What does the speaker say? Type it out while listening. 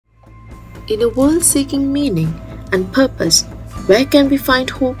In a world seeking meaning and purpose, where can we find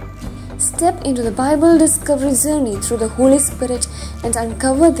hope? Step into the Bible discovery journey through the Holy Spirit and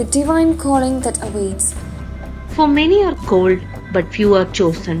uncover the divine calling that awaits. For many are called, but few are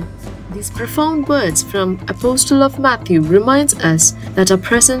chosen. These profound words from Apostle of Matthew reminds us that our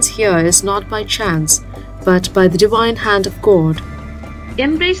presence here is not by chance, but by the divine hand of God.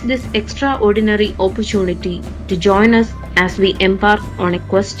 Embrace this extraordinary opportunity to join us as we embark on a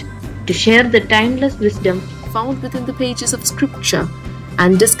quest to share the timeless wisdom found within the pages of Scripture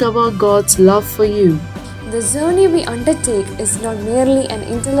and discover God's love for you. The journey we undertake is not merely an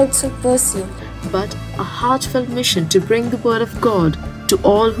intellectual pursuit, but a heartfelt mission to bring the Word of God to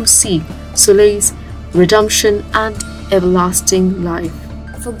all who seek solace, redemption, and everlasting life.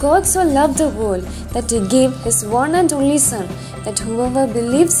 For God so loved the world that He gave His one and only Son, that whoever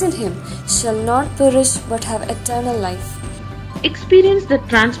believes in Him shall not perish but have eternal life. Experience the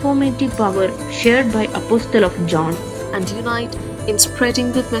transformative power shared by Apostle of John and unite in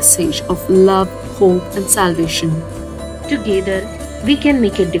spreading the message of love, hope, and salvation. Together, we can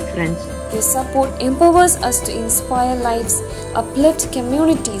make a difference. Your support empowers us to inspire lives, uplift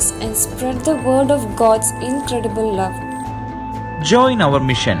communities, and spread the word of God's incredible love. Join our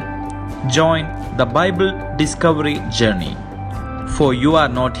mission. Join the Bible discovery journey. For you are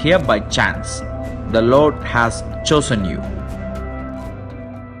not here by chance. The Lord has chosen you.